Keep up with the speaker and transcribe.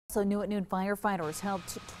So new at noon, firefighters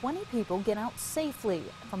helped 20 people get out safely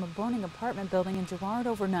from a burning apartment building in Girard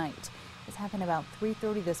overnight. This happened about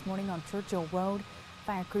 3:30 this morning on Churchill Road.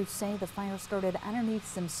 Fire crews say the fire started underneath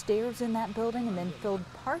some stairs in that building and then filled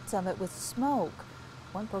parts of it with smoke.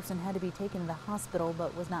 One person had to be taken to the hospital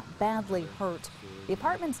but was not badly hurt. The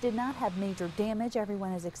apartments did not have major damage.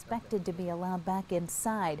 Everyone is expected to be allowed back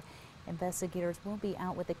inside. Investigators will be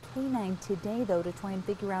out with a canine today, though, to try and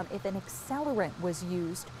figure out if an accelerant was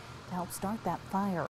used to help start that fire.